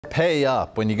Pay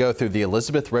up when you go through the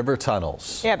Elizabeth River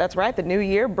tunnels. Yeah, that's right. The new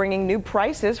year bringing new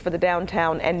prices for the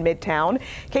downtown and midtown.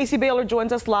 Casey Baylor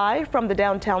joins us live from the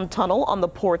downtown tunnel on the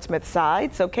Portsmouth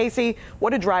side. So Casey, what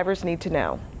do drivers need to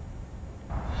know?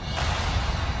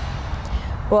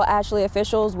 Well, Ashley,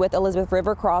 officials with Elizabeth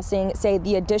River Crossing say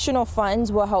the additional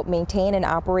funds will help maintain and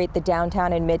operate the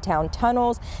downtown and midtown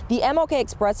tunnels, the MLK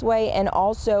Expressway, and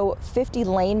also 50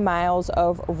 lane miles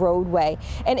of roadway.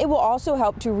 And it will also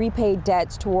help to repay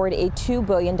debts toward a $2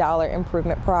 billion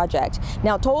improvement project.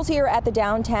 Now, tolls here at the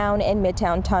downtown and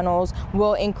midtown tunnels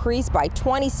will increase by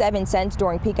 27 cents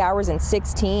during peak hours and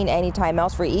 16 anytime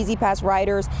else for E-ZPass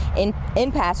riders in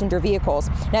passenger vehicles.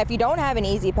 Now, if you don't have an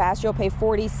E-ZPass, you'll pay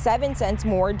 47 cents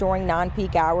more during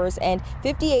non-peak hours and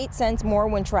 58 cents more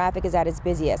when traffic is at its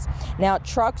busiest. Now,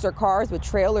 trucks or cars with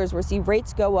trailers will see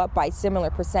rates go up by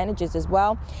similar percentages as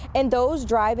well. And those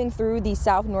driving through the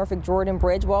South Norfolk Jordan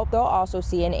Bridge, well, they'll also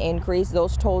see an increase.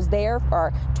 Those tolls there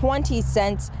are 24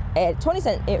 cent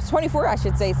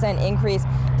increase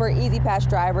for E-ZPass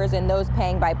drivers, and those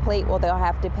paying by plate, well, they'll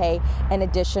have to pay an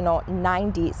additional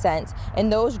 90 cents.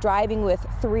 And those driving with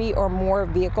three or more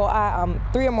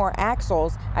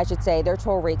axles, I should say, their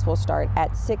toll rates will start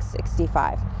at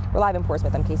 $6.65. We're live in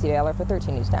Portsmouth. I'm Casey Baylor for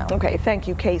 13 News Now. Okay, thank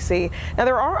you, Casey. Now,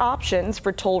 there are options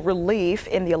for toll relief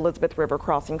in the Elizabeth River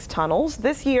Crossings tunnels.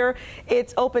 This year,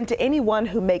 it's open to anyone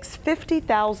who makes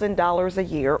 $50,000 a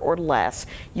year or less.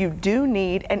 You do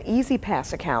need an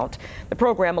E-ZPass account. The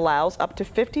program allows up to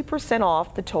 50%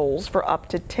 off the tolls for up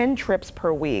to 10 trips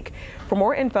per week. For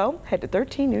more info, head to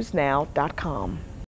 13newsnow.com.